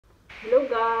Hello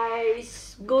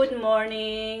guys, good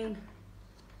morning.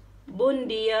 Bom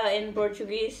dia in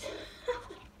Portuguese.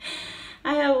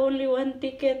 I have only one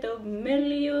ticket of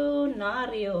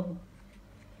Millionario.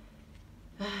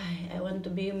 I want to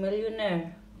be a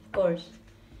millionaire, of course.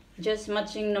 Just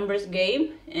matching numbers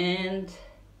game and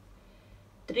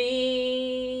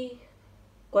three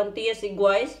quantias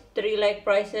iguais, three like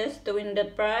prices to win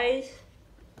that prize.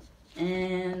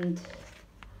 And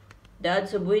the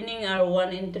odds of winning are 1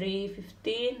 in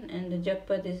 315 and the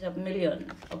jackpot is a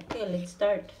million. Okay, let's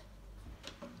start.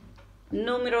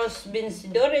 Números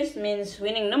vencedores means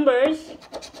winning numbers.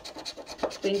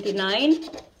 29.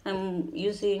 I'm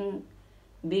using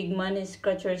Big Money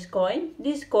Scratchers coin.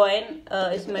 This coin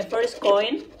is my first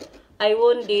coin. I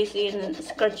won this in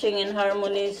Scratching and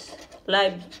Harmonies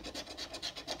live.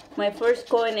 My first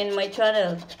coin in my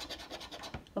channel.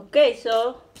 Okay,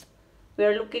 so we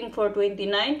are looking for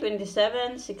 29,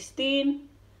 27, 16,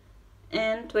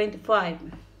 and 25.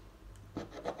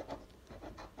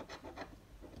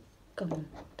 Come on,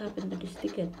 tap into this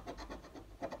ticket.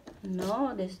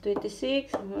 No, this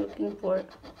 26. I'm looking for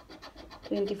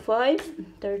 25,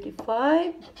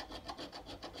 35,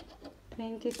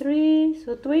 23.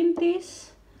 So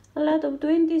 20s, a lot of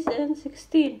 20s and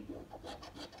 16.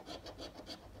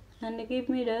 And they give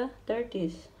me the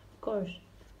 30s, of course.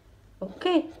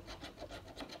 Okay.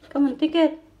 Come on,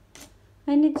 ticket.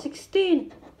 I need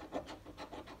 16.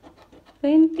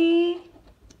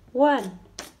 21.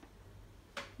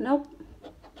 Nope.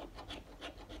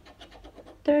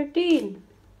 13.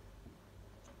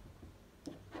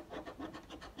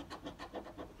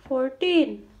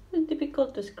 14. It's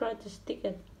difficult to scratch this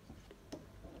ticket.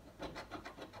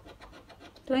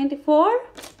 24.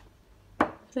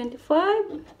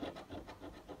 25.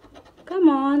 Come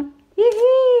on.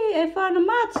 Yee-hee! I found a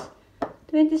match.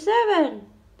 27.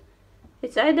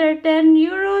 It's either 10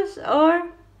 euros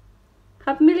or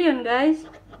half million, guys.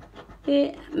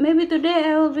 Maybe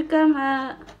today I will become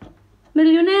a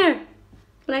millionaire,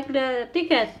 like the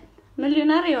ticket,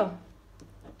 Millionario.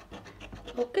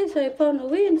 Okay, so I found a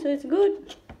win, so it's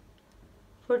good.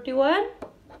 41.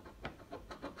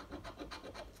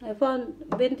 I found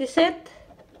 27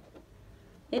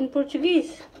 in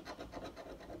Portuguese.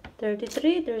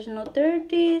 33, there's no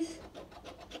 30s.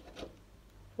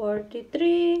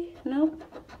 43, nope.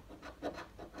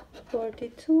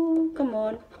 42, come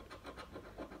on.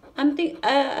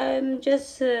 I'm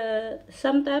just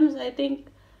sometimes I think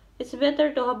it's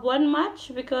better to have one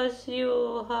match because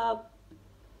you have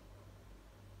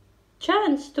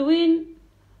chance to win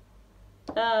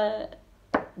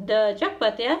the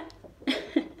jackpot, yeah.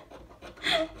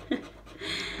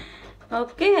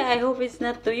 Okay, I hope it's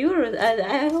not 2 euros.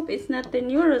 I hope it's not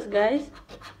 10 euros, guys.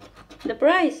 The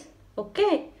price.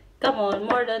 Okay, come on,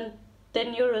 more than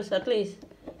 10 euros at least.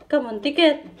 Come on,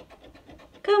 ticket.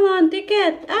 Come on,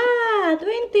 ticket.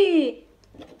 20.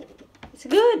 It's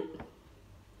good.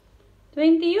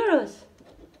 20 euros.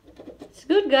 It's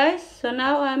good, guys. So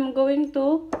now I'm going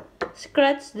to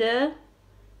scratch the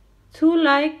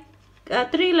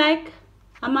 3 like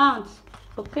amounts.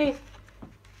 Okay.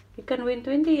 You can win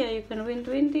 20. Yeah, you can win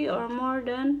 20 or more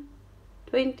than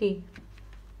 20.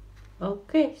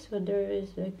 Okay, so there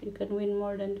is you can win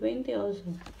more than 20 also.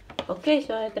 Okay,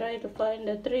 so I try to find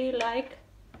the 3 like.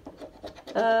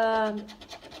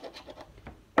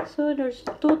 So there's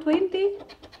 220.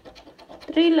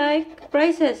 3 like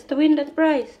prizes to win that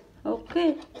prize.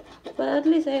 Okay, but at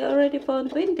least I already found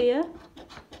 20. Yeah,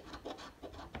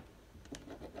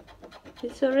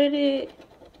 it's already.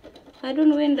 I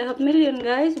don't win the half million,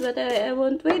 guys, but I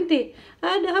won 20.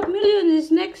 The half million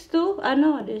is next to.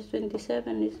 No, this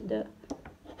 27 is the.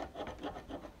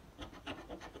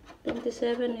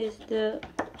 27 is the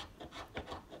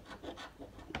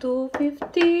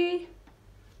 250.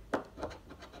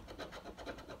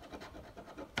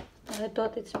 I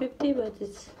thought it's 50, but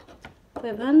it's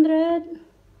 500.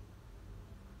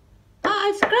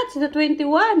 I scratched the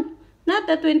 21, not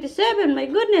the 27. My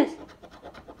goodness.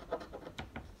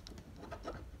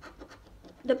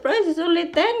 The price is only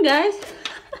 10, guys.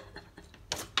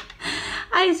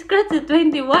 I scratched the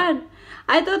 21.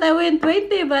 I thought I win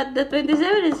 20, but the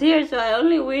 27 is here, so I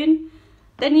only win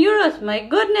 10 euros. My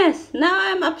goodness. Now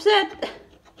I'm upset.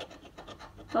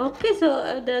 Okay,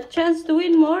 so the chance to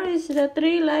win more is the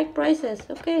 3 like prices.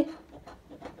 Okay.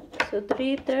 So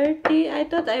 330. I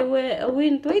thought I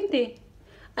win 20.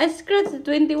 I scratched the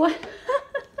 21.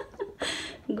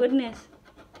 Goodness.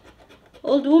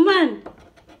 Old woman.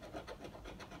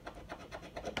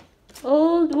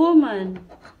 Old woman.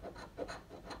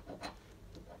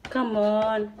 Come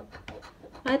on.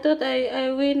 I thought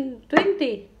I win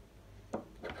 20.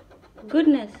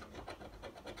 Goodness.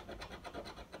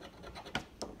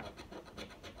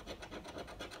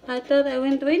 I thought I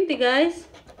win 20, guys.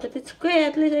 But it's okay,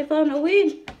 at least I found a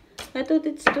win. I thought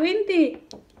it's 20.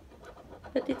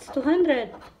 But it's 200.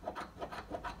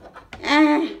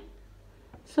 Ah.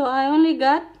 So I only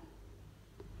got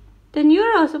 10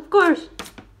 euros, of course.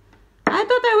 I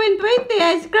thought I win 20.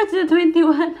 I scratched the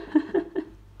 21.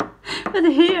 But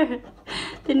here,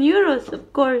 10 euros,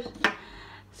 of course.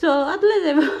 So at least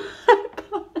I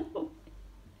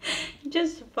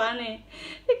just funny.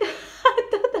 I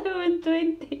thought I won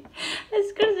 20. I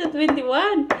scratched the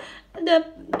 21.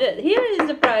 Here is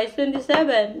the price,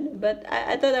 27. But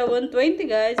I thought I won 20,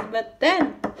 guys. But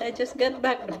then I just got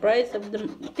back the price of the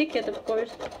ticket, of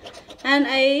course. And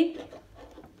I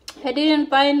didn't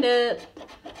find the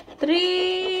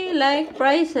 3 like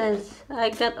prices. I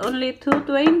got only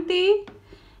 220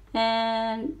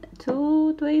 and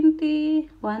 220,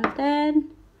 110,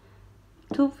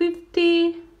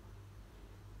 250,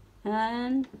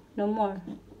 and no more.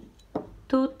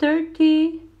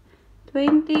 230,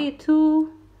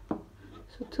 22.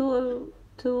 So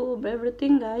two of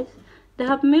everything, guys. The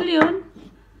half million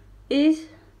is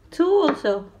 2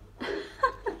 also.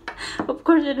 Of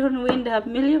course I don't win the half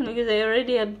million because I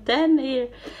already have 10 here.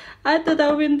 I thought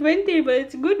I win 20, but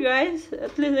it's good, guys.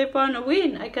 At least I found a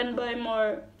win. I can buy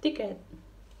more ticket.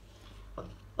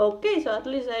 Okay, so at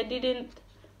least I didn't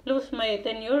lose my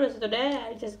 10 euros today.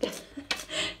 I just get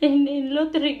in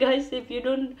lottery, guys. If you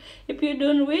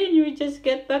don't win, you just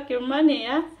get back your money.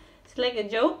 Yeah, it's like a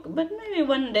joke, but maybe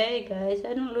one day, guys.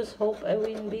 I don't lose hope. I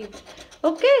win big.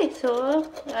 Okay,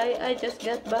 so I just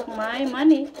got back my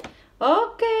money.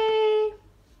 Okay,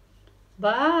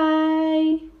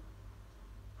 bye.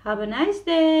 Have a nice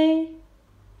day.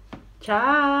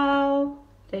 Ciao.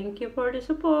 Thank you for the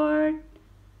support.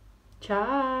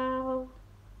 Ciao.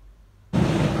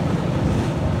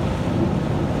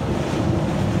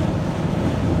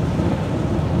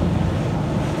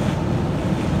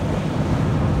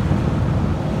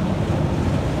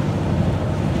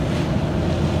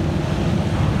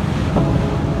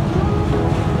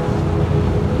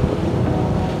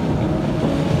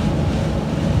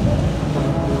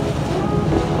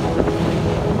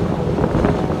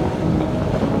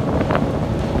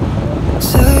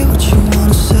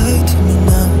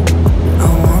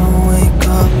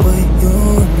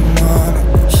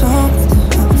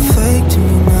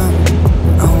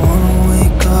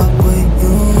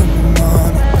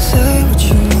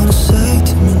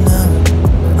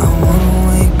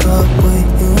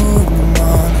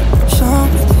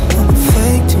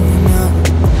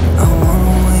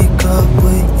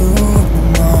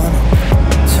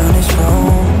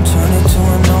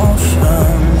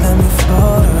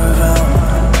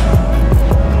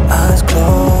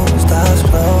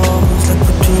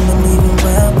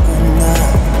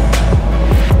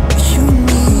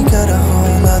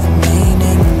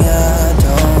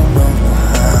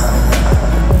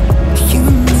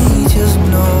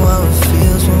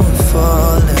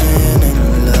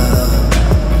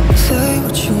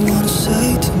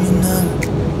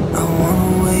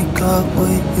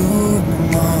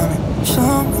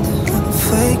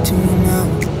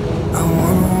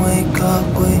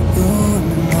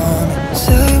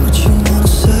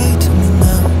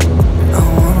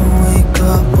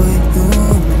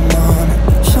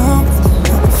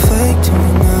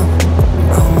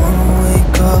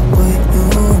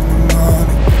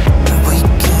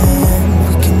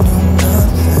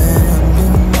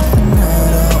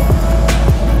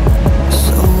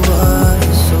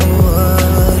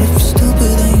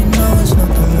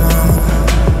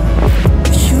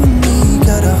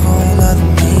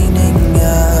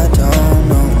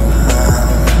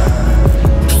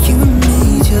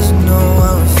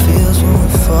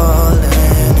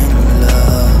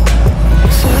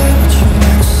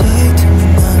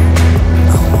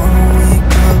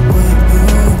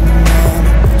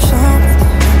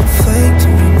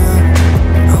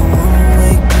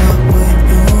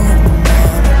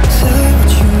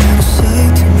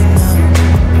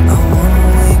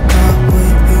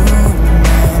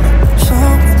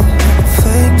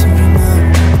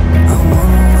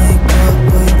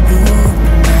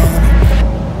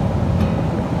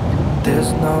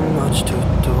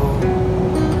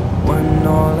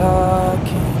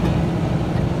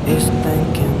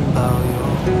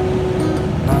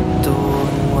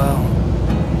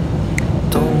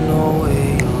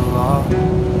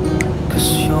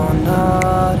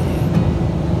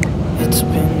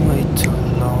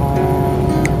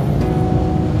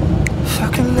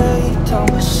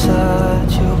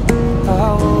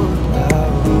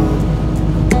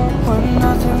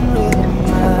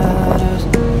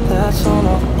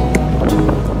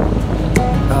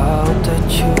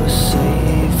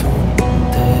 Safe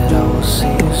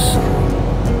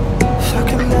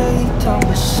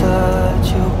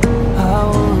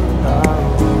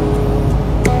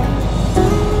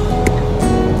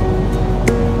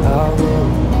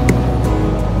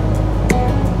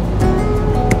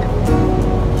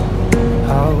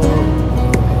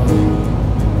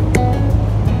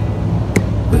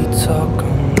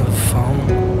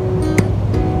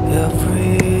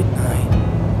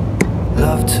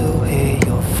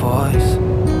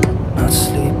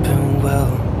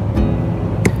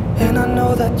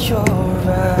you're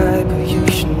right, but you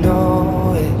should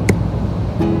know it.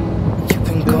 You've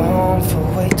been gone for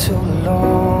way too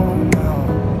long now.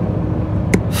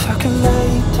 If I could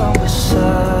lay down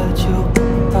beside you,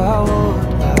 I would.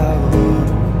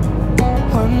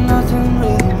 When nothing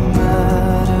really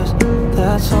matters,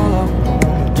 that's all I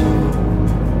wanna do.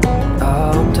 I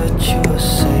hope that you are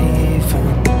safe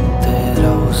and that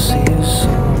I will see you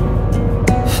soon.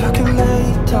 If I could lay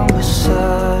down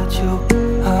beside you,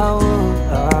 I would.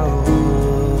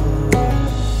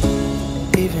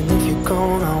 Even if you're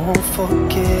gone, I won't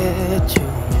forget you.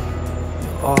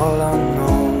 You're all I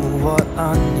know, what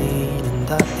I need, and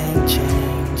that ain't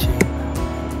changing.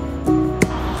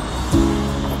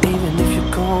 Even if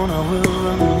you're gone, I will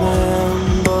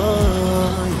remember.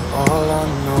 You're all I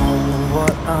know,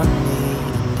 what I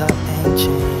need, and that ain't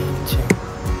changing.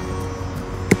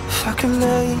 If I could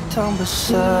lay down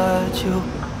beside you,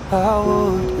 I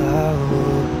would.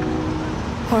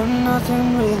 When nothing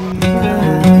really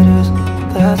matters,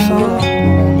 that's all I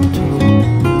wanna do.